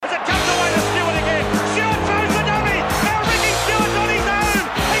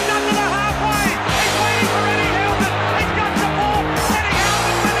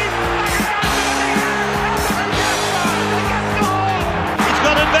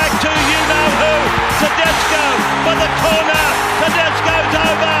for the corner. Tedesco's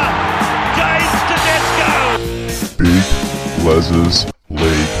over. James Tedesco. Big Les's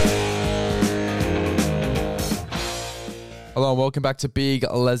League. Hello and welcome back to Big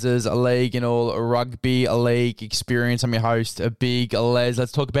Les's League and all rugby league experience. I'm your host, Big Les.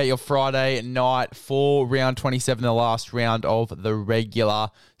 Let's talk about your Friday night for round 27, the last round of the regular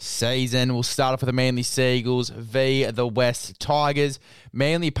season. We'll start off with the Manly Seagulls v the West Tigers.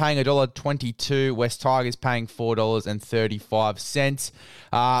 Manly paying $1.22, West Tigers paying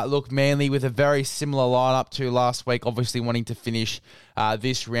 $4.35. Look, Manly with a very similar lineup to last week, obviously wanting to finish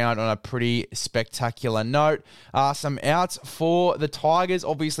this round on a pretty spectacular note. Some outs for the Tigers.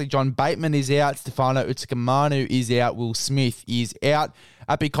 Obviously, John Bateman is out. Stefano Utoikamanu is out. Will Smith is out.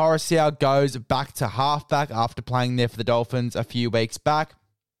 Api Koroisau goes back to halfback after playing there for the Dolphins a few weeks back.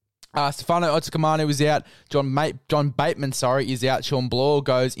 Stefano Utoikamanu is out. John Bateman, is out. Sean Bloor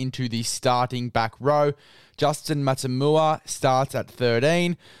goes into the starting back row. Justin Matamua starts at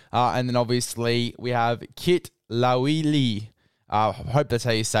 13. And then obviously we have Kit Lauili. I hope that's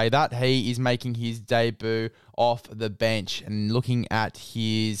how you say that. He is making his debut off the bench and looking at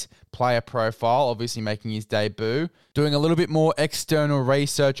his player profile, obviously making his debut. Doing a little bit more external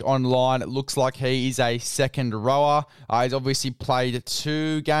research online, it looks like he is a second rower. He's obviously played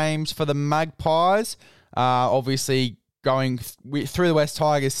 2 games for the Magpies. Obviously going through the West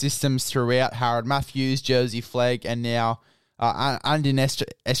Tigers systems throughout. Harold Matthews, Jersey Flegg, and now and in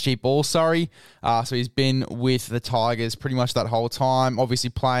SG Ball, So he's been with the Tigers pretty much that whole time. Obviously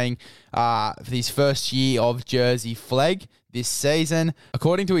playing for his first year of Jersey Flegg this season.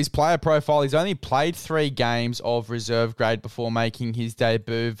 According to his player profile, he's only played 3 games of reserve grade before making his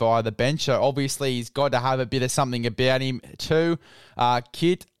debut via the bench. So obviously he's got to have a bit of something about him too.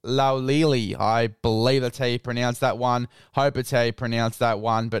 Kit Laulili, I believe that's how you pronounce that one. Hope it's how you pronounce that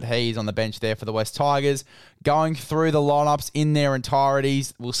one, but he's on the bench there for the West Tigers. Going through the lineups in their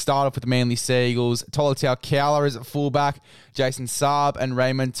entireties, we'll start off with the Manly Seagulls. Tolutau Koula is at fullback. Jason Saab and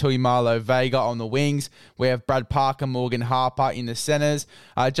Raymond Tuimalo Vega on the wings. We have Brad Parker, Morgan Harper in the centres.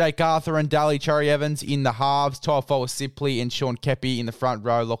 Jake Arthur and Daly Cherry Evans in the halves. Toafoa Sipley and Sean Kepi in the front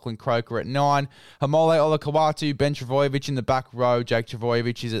row. Lachlan Croker at 9. Hamole Olakawatu, Ben Travojevic in the back row. Jake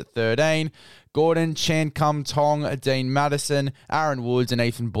Travojevic is at 13. Gordon, Chan Kum Tong, Dean Madison, Aaron Woods and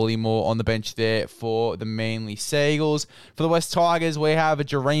Ethan Bullymore on the bench there for the Manly Seagulls. For the West Tigers, we have a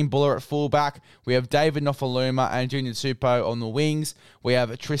Jareem Buller at fullback. We have David Nofaluma and Junior Tupou on the wings. We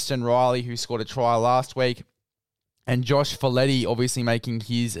have Tristan Riley, who scored a try last week. And Josh Folletti obviously making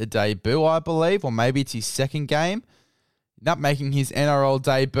his debut, I believe, or maybe it's his second game. Not making his NRL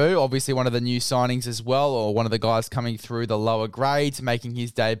debut, obviously one of the new signings as well, or one of the guys coming through the lower grades, making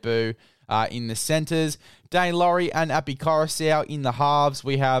his debut in the centres. Dane Laurie and Api Koroisau in the halves.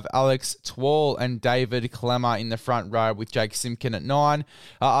 We have Alex Twall and David Clemmer in the front row with Jake Simpkin at 9.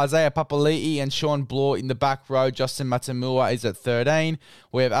 Isaiah Papali'i and Sean Bloor in the back row. Justin Matamua is at 13.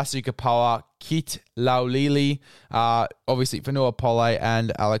 We have Asu Kapoa, Kit Laulili, obviously Fanua Pole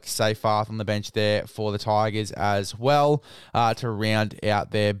and Alex Seyfarth on the bench there for the Tigers as well to round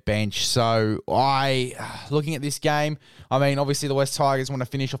out their bench. So looking at this game, I mean, obviously the West Tigers want to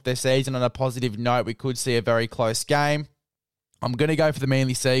finish off their season on a positive note. We could see a very close game. I'm going to go for the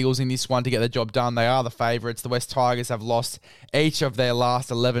Manly Seagulls in this one to get the job done. They are the favourites. The West Tigers have lost each of their last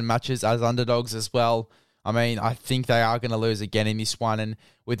 11 matches as underdogs as well. I mean, I think they are going to lose again in this one. And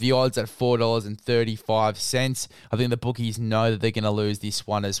with the odds at $4.35, I think the bookies know that they're going to lose this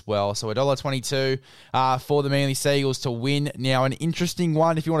one as well. So $1.22 for the Manly Seagulls to win. Now, an interesting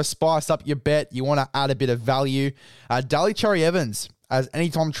one. If you want to spice up your bet, you want to add a bit of value. Daly Cherry Evans as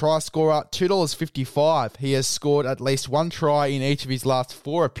anytime try scorer, $2.55. He has scored at least 1 try in each of his last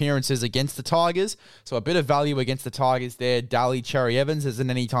 4 appearances against the Tigers. So a bit of value against the Tigers there. Daly Cherry Evans as an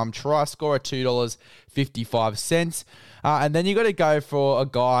anytime try scorer, $2.55. And then you got to go for a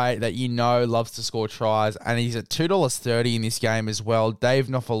guy that you know loves to score tries, and he's at $2.30 in this game as well. Dave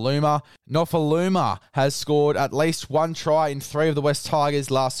Nofaluma. Nofaluma has scored at least 1 try in 3 of the West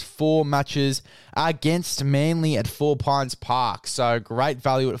Tigers' last 4 matches against Manly at 4 Pines Park. So great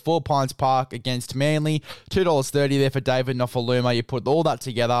value at 4 Pines Park against Manly. $2.30 there for David Nofaluma. You put all that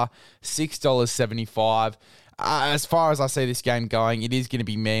together, $6.75. As far as I see this game going, it is going to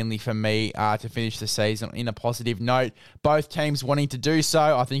be Manly for me to finish the season in a positive note. Both teams wanting to do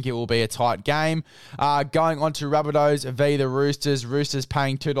so. I think it will be a tight game. Going on to Rabbitohs v the Roosters. Roosters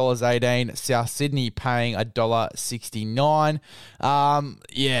paying $2.18. South Sydney paying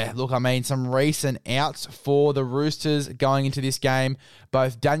 $1.69. Look, I mean, some recent outs for the Roosters going into this game.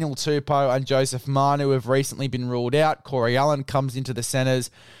 Both Daniel Tupou and Joseph Manu have recently been ruled out. Corey Allen comes into the centres.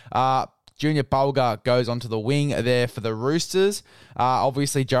 Junior Bulger goes onto the wing there for the Roosters.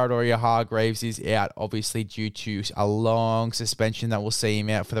 Obviously, Jared Hargreaves is out, obviously due to a long suspension that will see him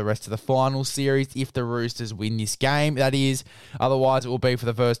out for the rest of the final series if the Roosters win this game, that is. Otherwise, it will be for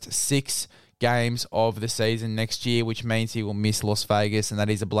the first 6 games of the season next year, which means he will miss Las Vegas, and that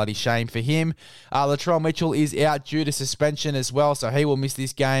is a bloody shame for him. Latrell Mitchell is out due to suspension as well, so he will miss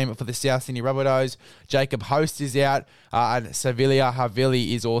this game for the South Sydney Rabbitohs. Jacob Host is out, and Sevilla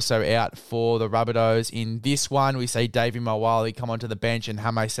Havili is also out for the Rabbitohs. In this one, we see Davey Mawali come onto the bench and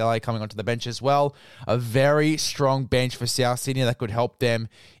Hame Sele coming onto the bench as well. A very strong bench for South Sydney that could help them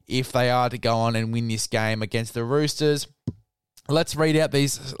if they are to go on and win this game against the Roosters. Let's read out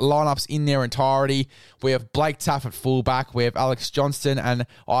these lineups in their entirety. We have Blake Taff at fullback. We have Alex Johnston and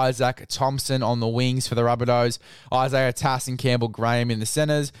Isaac Thompson on the wings for the Rabbitohs. Isaiah Tass and Campbell Graham in the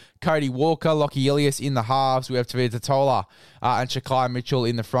centres. Cody Walker, Lockie Ilias in the halves. We have Tavita Tola and Shakai Mitchell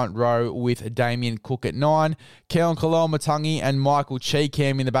in the front row with Damien Cook at 9. Keon Kalol-Matangi and Michael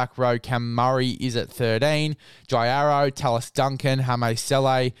Cheekham in the back row. Cam Murray is at 13. Jai Arrow, Tallis Duncan, Hame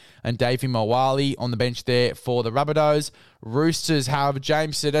Sele and Davey Mawali on the bench there for the Rabbitohs. Roosters have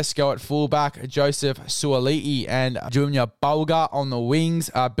James Tedesco at fullback, Joseph Suali'i and Junior Bulger on the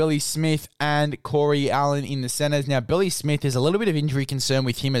wings, Billy Smith and Corey Allen in the centres. Now, Billy Smith, is a little bit of injury concern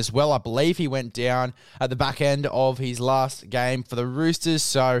with him as well. I believe he went down at the back end of his last game for the Roosters,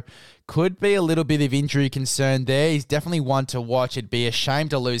 so could be a little bit of injury concern there. He's definitely one to watch. It'd be a shame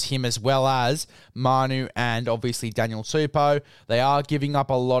to lose him as well as Manu and obviously Daniel Tupou. They are giving up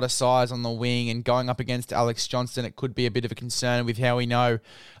a lot of size on the wing, and going up against Alex Johnston, it could be a bit of a concern with how we know,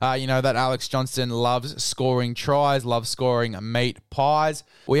 that Alex Johnston loves scoring tries, loves scoring meat pies.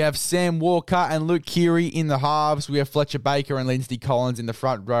 We have Sam Walker and Luke Keary in the halves. We have Fletcher Baker and Lindsay Collins in the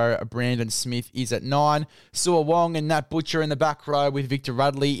front row. Brandon Smith is at 9. Sua Wong and Nat Butcher in the back row with Victor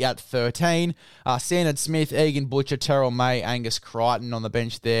Radley at 13. Sandon Smith, Egan Butcher, Terrell May, Angus Crichton on the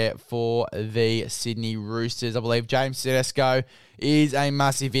bench there for the Sydney Roosters. I believe James Tedesco is a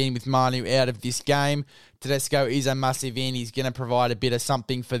massive in with Manu out of this game. Tedesco is a massive in. He's going to provide a bit of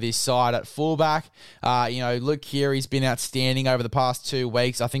something for this side at fullback. Luke Keary's been outstanding over the past 2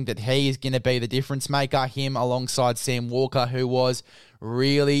 weeks. I think that he is going to be the difference maker. Him alongside Sam Walker, who was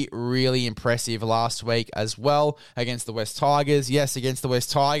really, really impressive last week as well against the West Tigers. Yes, against the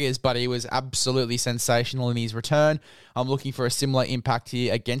West Tigers, but he was absolutely sensational in his return. I'm looking for a similar impact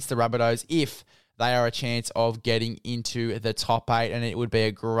here against the Rabbitohs if they are a chance of getting into the top 8, and it would be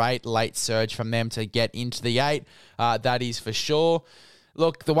a great late surge from them to get into the 8. That is for sure.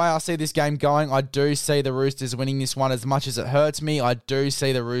 Look, the way I see this game going, I do see the Roosters winning this one as much as it hurts me. I do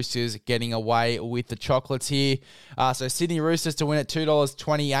see the Roosters getting away with the chocolates here. So Sydney Roosters to win at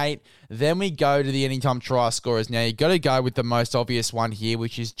 $2.28. Then we go to the anytime try scorers. Now, you've got to go with the most obvious one here,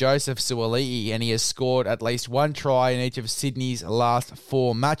 which is Joseph Suali'i, and he has scored at least 1 try in each of Sydney's last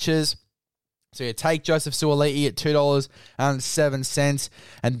 4 matches. So you take Joseph Suali'i at $2.07,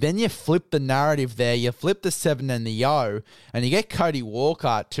 and then you flip the narrative there. You flip the 7 and the O, and you get Cody Walker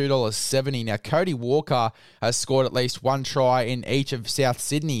at $2.70. Now, Cody Walker has scored at least 1 try in each of South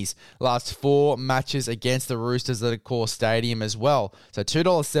Sydney's last 4 matches against the Roosters at Accor Stadium as well. So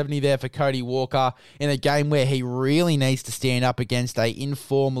 $2.70 there for Cody Walker in a game where he really needs to stand up against a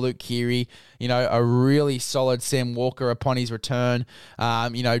in-form Luke Keary, a really solid Sam Walker upon his return,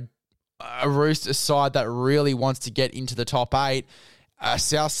 a Roosters side that really wants to get into the top 8, a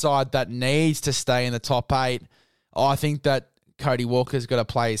South side that needs to stay in the top 8. I think that Cody Walker's got to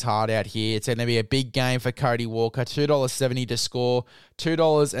play his heart out here. It's going to be a big game for Cody Walker. $2.70 to score,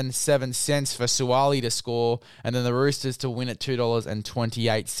 $2.07 for Suali to score, and then the Roosters to win at $2.28,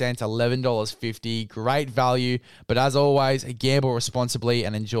 $11.50. Great value, but as always, gamble responsibly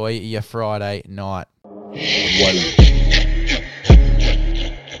and enjoy your Friday night.